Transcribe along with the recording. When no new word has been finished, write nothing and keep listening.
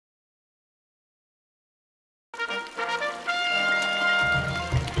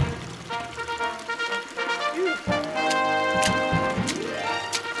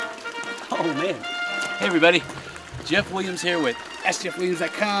Hey everybody, Jeff Williams here with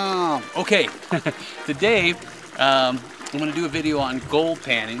sjeffwilliams.com. Okay, today I'm going to do a video on gold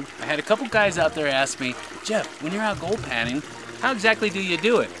panning. I had a couple guys out there ask me, Jeff, when you're out gold panning, how exactly do you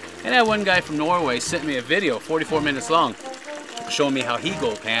do it? And that one guy from Norway sent me a video, 44 minutes long, showing me how he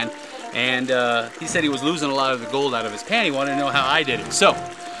gold panned. And he said he was losing a lot of the gold out of his pan. He wanted to know how I did it. So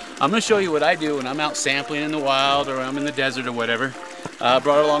I'm going to show you what I do when I'm out sampling in the wild or I'm in the desert or whatever.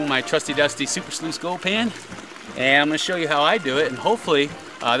 Brought along my trusty dusty Super Sluice gold pan, and I'm going to show you how I do it, and hopefully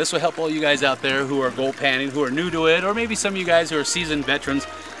this will help all you guys out there who are gold panning, who are new to it, or maybe some of you guys who are seasoned veterans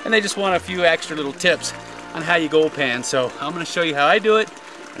and they just want a few extra little tips on how you gold pan. So I'm going to show you how I do it,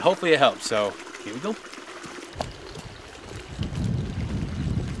 and hopefully it helps. So here we go.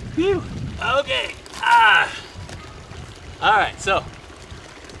 Phew. Okay. Alright, so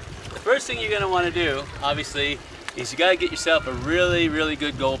the first thing you're going to want to do, obviously, is you got to get yourself a really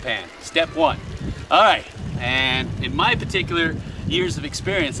good gold pan. Step one. Alright, and in my particular years of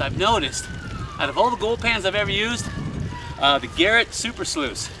experience, I've noticed out of all the gold pans I've ever used, the Garrett Super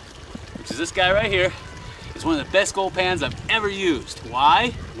Sluice, which is this guy right here, is one of the best gold pans I've ever used.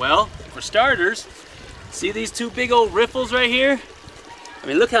 Why? Well, for starters, see these two big old riffles right here? I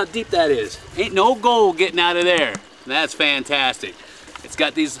mean, look how deep that is. Ain't no gold getting out of there. That's fantastic. It's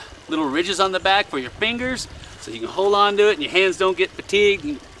got these little ridges on the back for your fingers, so you can hold on to it and your hands don't get fatigued.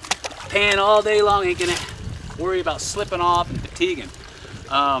 You pan all day long, ain't gonna worry about slipping off and fatiguing.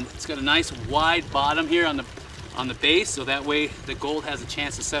 It's got a nice wide bottom here on the base, so that way the gold has a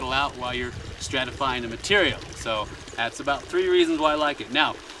chance to settle out while you're stratifying the material. So that's about 3 reasons why I like it.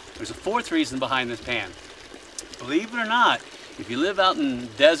 Now, there's a 4th reason behind this pan. Believe it or not, if you live out in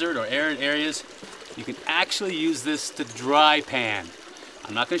desert or arid areas, you can actually use this to dry pan.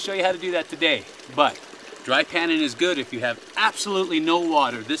 I'm not going to show you how to do that today, but dry panning is good if you have absolutely no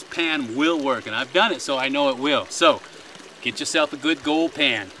water. This pan will work, and I've done it, so I know it will. So get yourself a good gold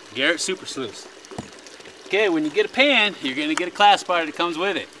pan, Garrett Super Sluice. Okay, when you get a pan, you're going to get a classifier that comes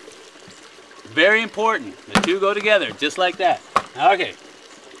with it. Very important. The two go together, just like that. Okay,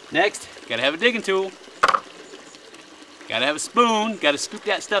 next, got to have a digging tool. Got to have a spoon. Got to scoop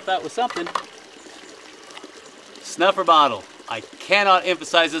that stuff out with something. Snuffer bottle. I cannot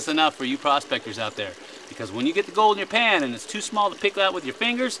emphasize this enough for you prospectors out there, because when you get the gold in your pan and it's too small to pick out with your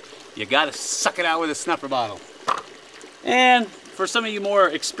fingers, you got to suck it out with a snuffer bottle. And for some of you more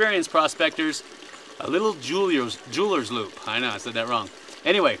experienced prospectors, a little jeweler's loop. I know I said that wrong.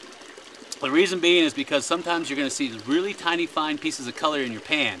 Anyway, the reason being is because sometimes you're going to see really tiny fine pieces of color in your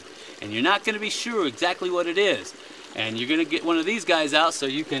pan, and you're not going to be sure exactly what it is. And you're going to get one of these guys out so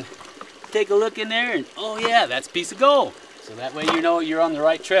you can take a look in there and, oh yeah, that's a piece of gold. So that way you know you're on the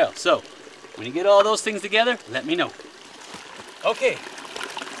right trail. So when you get all those things together, let me know. Okay.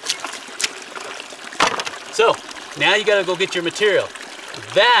 So now you got to go get your material.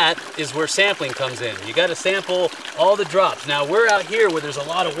 That is where sampling comes in. You got to sample all the drops. Now we're out here where there's a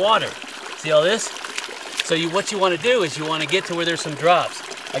lot of water. See all this? So what you want to do is you want to get to where there's some drops.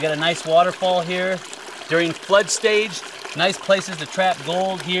 I got a nice waterfall here. During flood stage, nice places to trap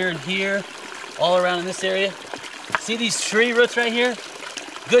gold here and here, all around in this area. See these tree roots right here?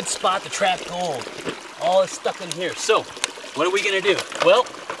 Good spot to trap gold. All is stuck in here. So, what are we gonna do? Well,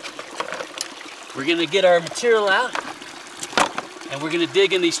 we're gonna get our material out and we're gonna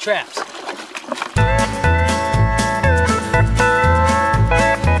dig in these traps.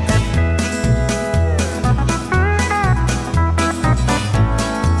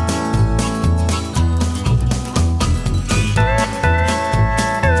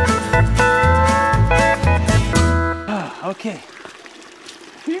 Okay.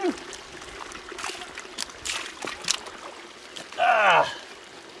 Phew.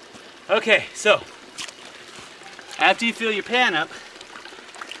 Okay, so after you fill your pan up,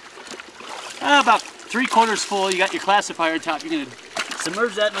 about 3/4 full, you got your classifier top. You're going to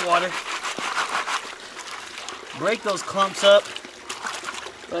submerge that in the water, break those clumps up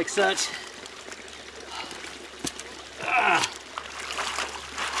like such.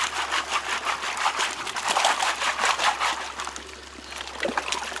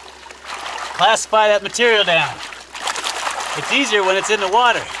 Classify that material down. It's easier when it's in the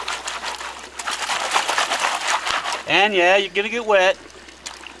water. And yeah, you're gonna get wet.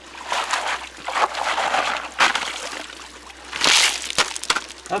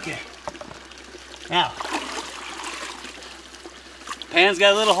 Okay. Now, pan's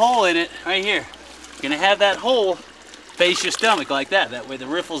got a little hole in it right here. You're gonna have that hole face your stomach like that. That way the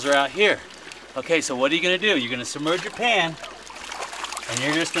riffles are out here. Okay, so what are you gonna do? You're gonna submerge your pan and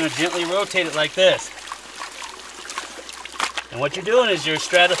you're just going to gently rotate it like this. And what you're doing is you're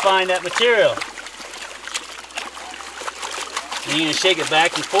stratifying that material. And you're going to shake it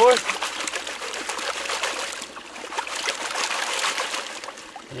back and forth.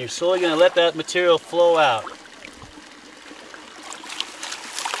 And you're slowly going to let that material flow out.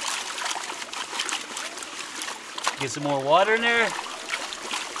 Get some more water in there.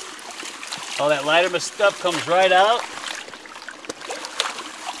 All that lighter stuff comes right out.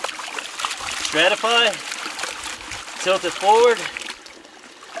 Stratify. Tilt it forward.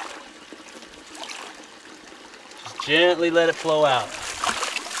 Just gently let it flow out.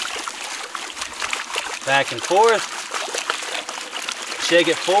 Back and forth. Shake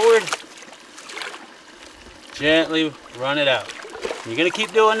it forward. Gently run it out. You're going to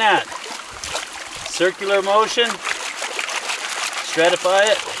keep doing that. Circular motion. Stratify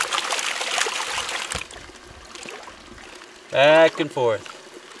it. Back and forth.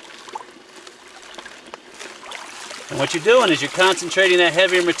 And what you're doing is you're concentrating that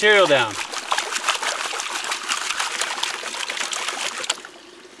heavier material down.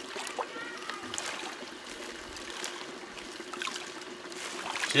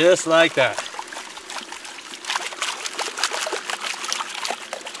 Just like that.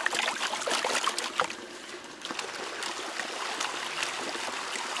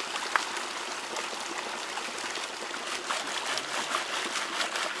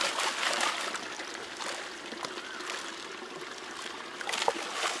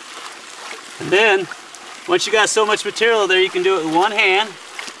 And then, once you got so much material there, you can do it with one hand.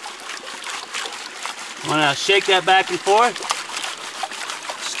 You want to shake that back and forth,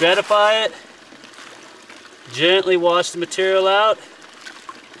 stratify it, gently wash the material out,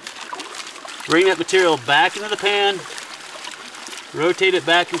 bring that material back into the pan, rotate it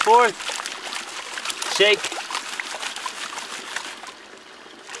back and forth, shake,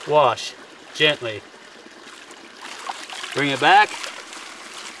 wash gently, bring it back,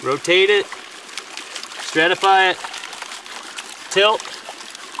 rotate it, stratify it, tilt,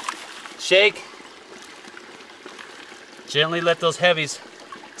 shake, gently let those heavies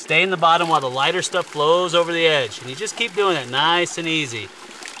stay in the bottom while the lighter stuff flows over the edge. And you just keep doing it nice and easy,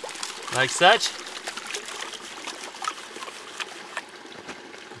 like such.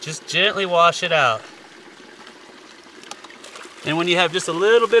 Just gently wash it out. And when you have just a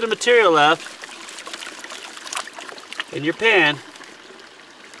little bit of material left in your pan,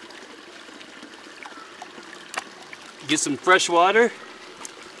 get some fresh water,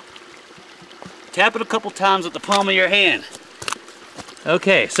 tap it a couple times with the palm of your hand.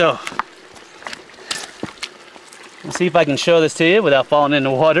 Okay, so let's see if I can show this to you without falling in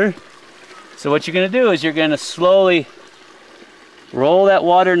the water. So what you're going to do is you're going to slowly roll that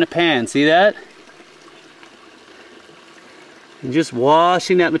water in the pan. See that? And just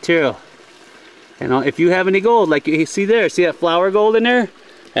washing that material. And if you have any gold, like you see there, see that flour gold in there?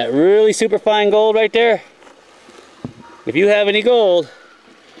 That really super fine gold right there? If you have any gold,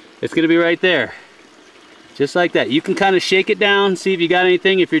 it's going to be right there. Just like that. You can kind of shake it down, see if you got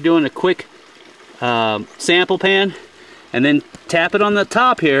anything if you're doing a quick sample pan. And then tap it on the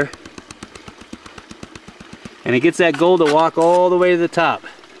top here. And it gets that gold to walk all the way to the top.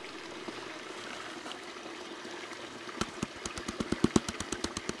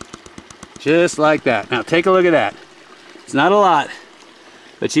 Just like that. Now take a look at that. It's not a lot,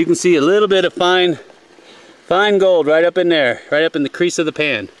 but you can see a little bit of fine gold right up in there, right up in the crease of the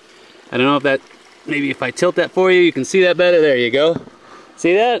pan. I don't know if that, maybe if I tilt that for you, you can see that better. There you go.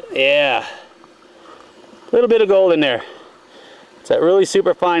 See that? Yeah. A little bit of gold in there. It's that really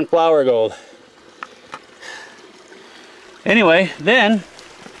super fine flour gold. Anyway, then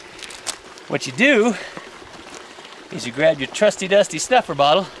what you do is you grab your trusty dusty stuffer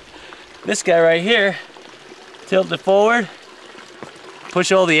bottle, this guy right here, tilt it forward,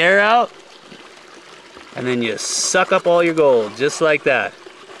 push all the air out, and then you suck up all your gold, just like that.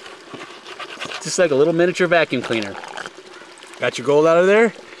 Just like a little miniature vacuum cleaner. Got your gold out of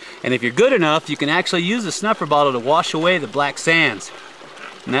there? And if you're good enough, you can actually use the snuffer bottle to wash away the black sands.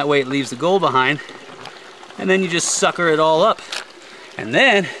 And that way it leaves the gold behind. And then you just sucker it all up. And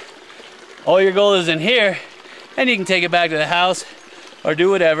then, all your gold is in here, and you can take it back to the house, or do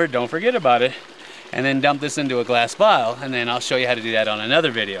whatever, don't forget about it. And then dump this into a glass vial, and then I'll show you how to do that on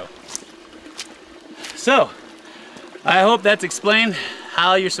another video. So, I hope that's explained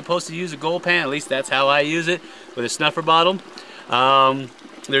how you're supposed to use a gold pan. At least that's how I use it, with a snuffer bottle.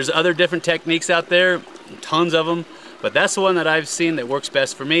 There's other different techniques out there, tons of them, but that's the one that I've seen that works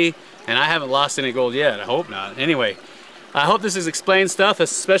best for me, and I haven't lost any gold yet. I hope not. Anyway, I hope this has explained stuff,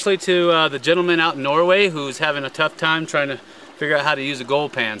 especially to the gentleman out in Norway who's having a tough time trying to figure out how to use a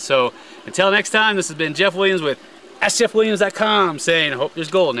gold pan. So until next time, this has been Jeff Williams with AskJeffWilliams.com saying, I hope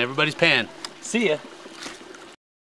there's gold in everybody's pan. See ya.